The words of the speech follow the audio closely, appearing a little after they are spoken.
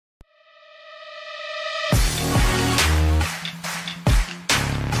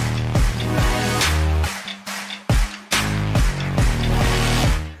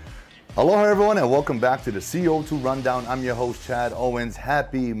Aloha everyone and welcome back to the CO2 Rundown. I'm your host Chad Owens.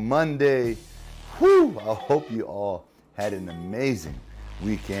 Happy Monday. Whew, I hope you all had an amazing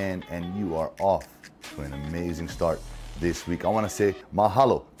weekend and you are off to an amazing start this week. I want to say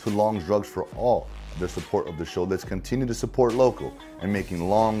mahalo to Long's Drugs for all the support of the show. Let's continue to support local and making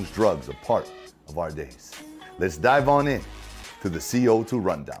Long's Drugs a part of our days. Let's dive on in to the CO2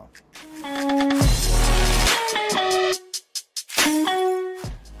 Rundown.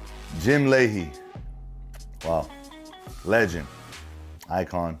 Jim Leahy, wow, legend,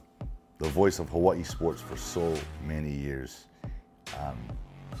 icon, the voice of Hawaii sports for so many years.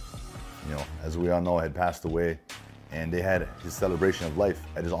 As we all know, had passed away, and they had his celebration of life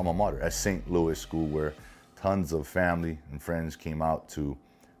at his alma mater, at St. Louis School, where tons of family and friends came out to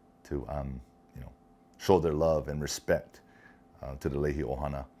show their love and respect to the Leahy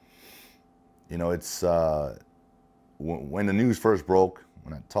Ohana. It's when the news first broke.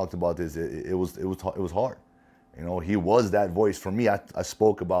 When I talked about this, it was hard. He was that voice for me. I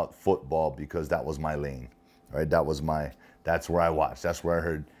spoke about football because that was my lane, right? That's where I watched. That's where I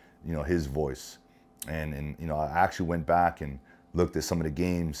heard, his voice. And I actually went back and looked at some of the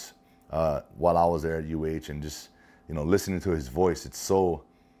games while I was there at UH, and just, listening to his voice. It's so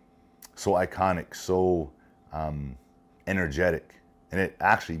iconic, so energetic, and it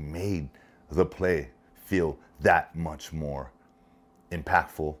actually made the play feel that much more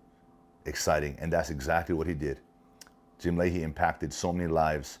impactful, exciting, and that's exactly what he did. Jim Leahy impacted so many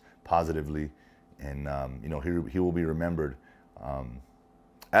lives positively, and he will be remembered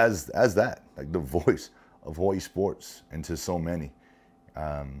as that, like the voice of Hawaii sports, and to so many.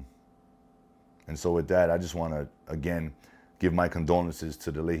 And so with that, I just want to again give my condolences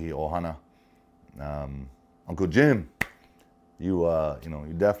to the Leahy Ohana. Uncle Jim, you're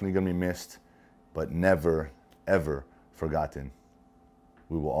definitely gonna be missed, but never ever forgotten.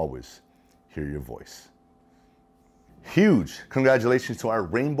 We will always hear your voice. Huge congratulations to our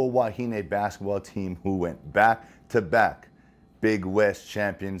Rainbow Wahine basketball team, who went back-to-back Big West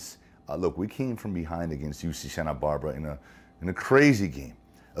champions. Look, we came from behind against UC Santa Barbara in a crazy game.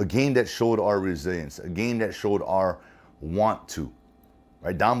 A game that showed our resilience, a game that showed our want to.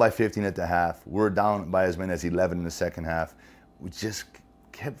 Right, down by 15 at the half. We were down by as many as 11 in the second half. We just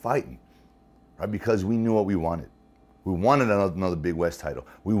kept fighting, right, because we knew what we wanted. We wanted another Big West title.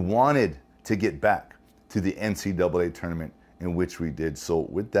 We wanted to get back to the NCAA tournament, in which we did. So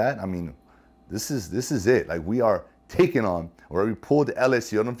with that, I mean, this is it. Like, we are taking on, or we pulled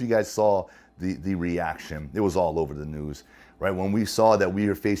LSU. I don't know if you guys saw the reaction. It was all over the news, right? When we saw that we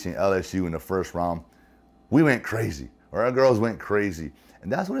were facing LSU in the first round, we went crazy, or our girls went crazy.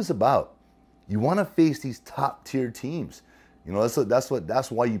 And that's what it's about. You want to face these top tier teams.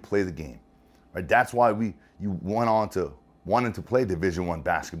 That's why you play the game, right? That's why you wanted to play Division I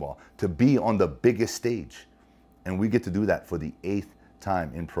basketball, to be on the biggest stage. And we get to do that for the 8th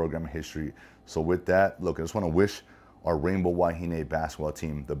time in program history. So with that, look, I just want to wish our Rainbow Wahine basketball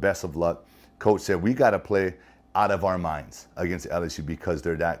team the best of luck. Coach said we got to play out of our minds against LSU because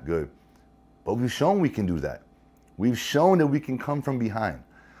they're that good. But we've shown we can do that. We've shown that we can come from behind.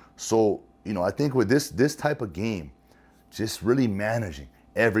 So, I think with this type of game, just really managing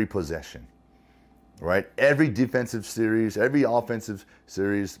every possession, right? Every defensive series, every offensive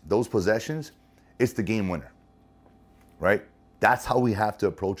series, those possessions, it's the game winner, right? That's how we have to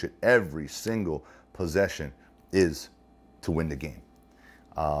approach it. Every single possession is to win the game.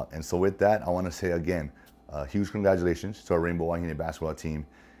 And so with that, I want to say again, huge congratulations to our Rainbow Wahine basketball team,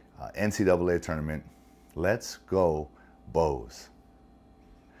 NCAA tournament. Let's go, Bows.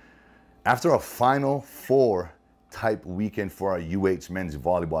 After a Final Four type weekend for our UH men's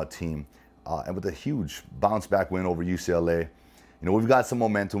volleyball team, and with a huge bounce back win over UCLA, we've got some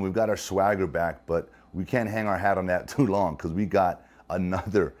momentum, we've got our swagger back, but we can't hang our hat on that too long, because we got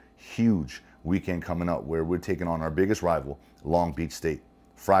another huge weekend coming up where we're taking on our biggest rival, Long Beach State,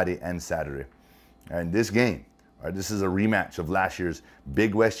 Friday and Saturday. And this game, right, this is a rematch of last year's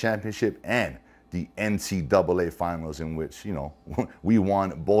Big West Championship and the NCAA finals, in which, we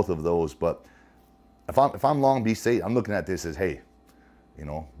won both of those. But if I'm Long Beach State, I'm looking at this as, hey,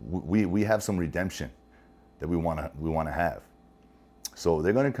 we have some redemption that we want to have. So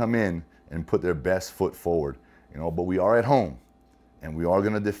they're going to come in and put their best foot forward, but we are at home and we are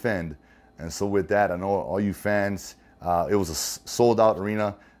going to defend. And so with that, I know all you fans, it was a sold out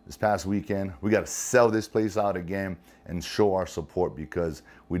arena this past weekend. We got to sell this place out again and show our support, because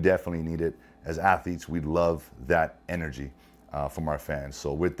we definitely need it. As athletes, we love that energy from our fans.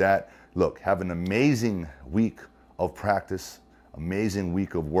 So with that, look, have an amazing week of practice, amazing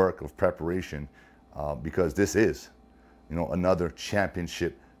week of work, of preparation, because this is, another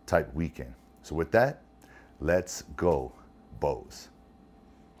championship type weekend. So with that, let's go, Bows.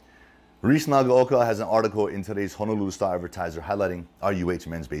 Reese Nagaoka has an article in today's Honolulu Star Advertiser highlighting our UH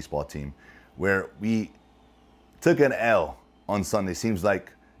men's baseball team, where we took an L on Sunday. Seems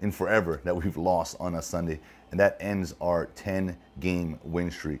like in forever that we've lost on a Sunday, and that ends our 10-game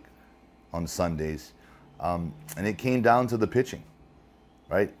win streak on Sundays. And it came down to the pitching,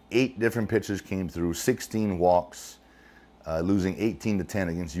 right? 8 different pitchers came through, 16 walks, losing 18-10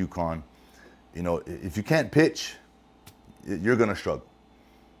 against UConn. You know, if you can't pitch, you're going to struggle.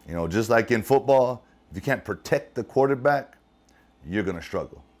 You know, just like in football, if you can't protect the quarterback, you're going to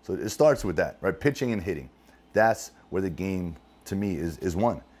struggle. So it starts with that, right? Pitching and hitting. That's where the game, to me, is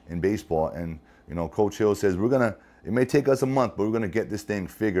won in baseball. And, you know, Coach Hill says, it may take us a month, but we're going to get this thing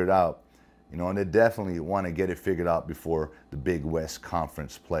figured out. You know, and they definitely want to get it figured out before the Big West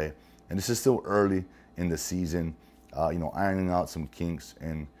Conference play. And this is still early in the season, you know, ironing out some kinks.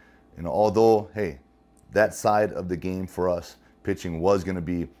 And, you know, although, hey, that side of the game for us, pitching was going to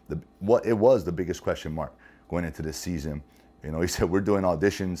be the biggest question mark going into this season. You know, he said, we're doing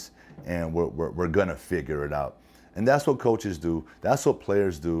auditions and we're going to figure it out. And that's what coaches do. That's what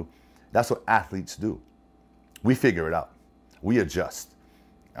players do. That's what athletes do. We figure it out. We adjust.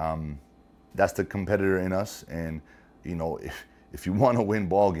 That's the competitor in us. And, you know, if you want to win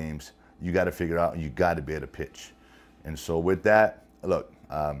ball games, you got to figure it out and you got to be able to pitch. And so with that, look,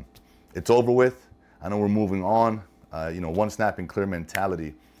 it's over with. I know we're moving on. You know, one snap and clear mentality,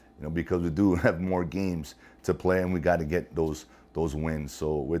 you know, because we do have more games to play and we got to get those wins.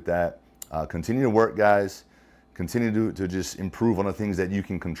 So with that, continue to work, guys. Continue to just improve on the things that you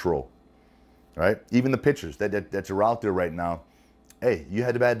can control, right? Even the pitchers that are out there right now. Hey, you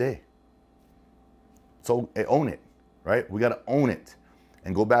had a bad day. So own it, right? We got to own it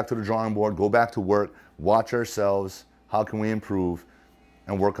and go back to the drawing board, go back to work, watch ourselves. How can we improve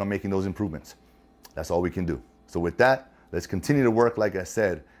and work on making those improvements? That's all we can do. So with that, let's continue to work, like I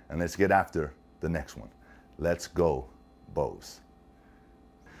said, and let's get after the next one. Let's go, Bows.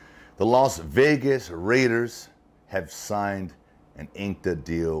 The Las Vegas Raiders have signed and inked a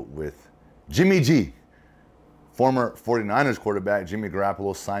deal with Jimmy G. Former 49ers quarterback Jimmy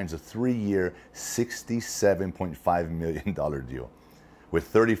Garoppolo signs a 3-year, $67.5 million deal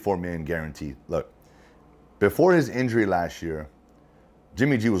with $34 million guaranteed. Look, before his injury last year,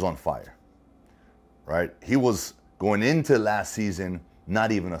 Jimmy G was on fire. Right? He was going into last season,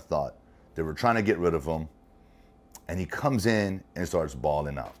 not even a thought. They were trying to get rid of him. And he comes in and starts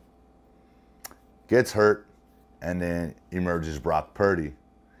balling out. Gets hurt, and then emerges Brock Purdy,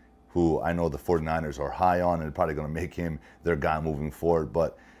 who I know the 49ers are high on and probably going to make him their guy moving forward.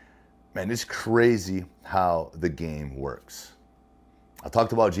 But, man, it's crazy how the game works. I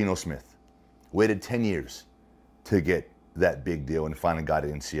talked about Geno Smith. Waited 10 years to get that big deal and finally got it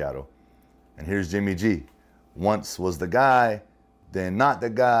in Seattle. And here's Jimmy G. Once was the guy, then not the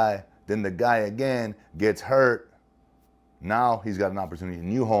guy, then the guy again, gets hurt. Now he's got an opportunity, a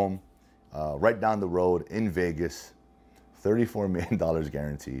new home, right down the road in Vegas. $34 million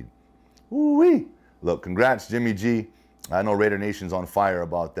guaranteed. Woo-wee. Look, congrats, Jimmy G. I know Raider Nation's on fire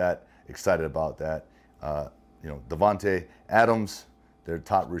about that, excited about that. You know, Devontae Adams, their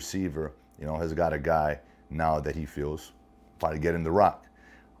top receiver, you know, has got a guy now that he feels probably getting the rock.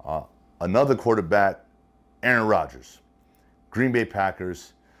 Another quarterback, Aaron Rodgers, Green Bay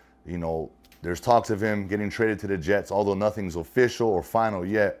Packers. You know, there's talks of him getting traded to the Jets, although nothing's official or final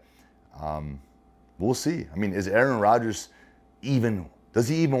yet. We'll see. I mean, is Aaron Rodgers does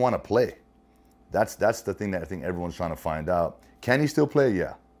he even want to play? That's the thing that I think everyone's trying to find out. Can he still play?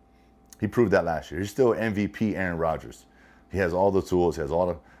 Yeah. He proved that last year. He's still MVP Aaron Rodgers. He has all the tools, he has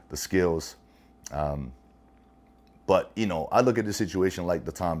all the skills. But, you know, I look at the situation like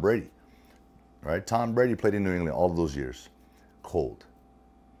the Tom Brady. Right? Tom Brady played in New England all of those years. Cold.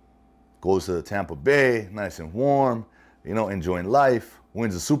 Goes to Tampa Bay, nice and warm, you know, enjoying life,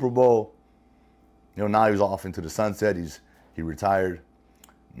 wins the Super Bowl. You know, now he's off into the sunset. He retired.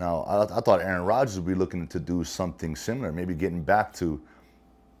 Now, I thought Aaron Rodgers would be looking to do something similar, maybe getting back to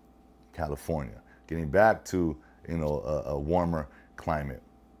California, getting back to, you know, a warmer climate.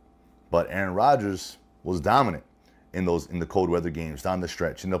 But Aaron Rodgers was dominant in the cold weather games down the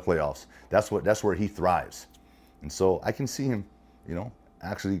stretch in the playoffs. That's where he thrives. And so I can see him, you know,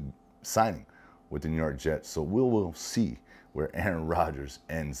 actually signing with the New York Jets. So we'll see where Aaron Rodgers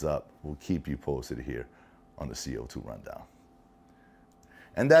ends up. We'll keep you posted here on the CO2 Rundown.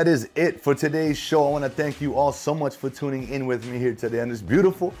 And that is it for today's show. I want to thank you all so much for tuning in with me here today on this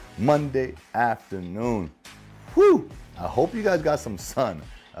beautiful Monday afternoon. Whew! I hope you guys got some sun,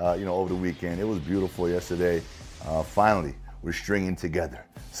 you know, over the weekend. It was beautiful yesterday. Finally, we're stringing together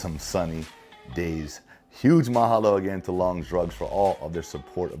some sunny days. Huge mahalo again to Long's Drugs for all of their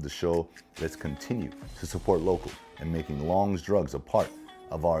support of the show. Let's continue to support local and making Long's Drugs a part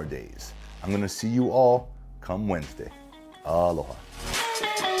of our days. I'm going to see you all come Wednesday. Aloha.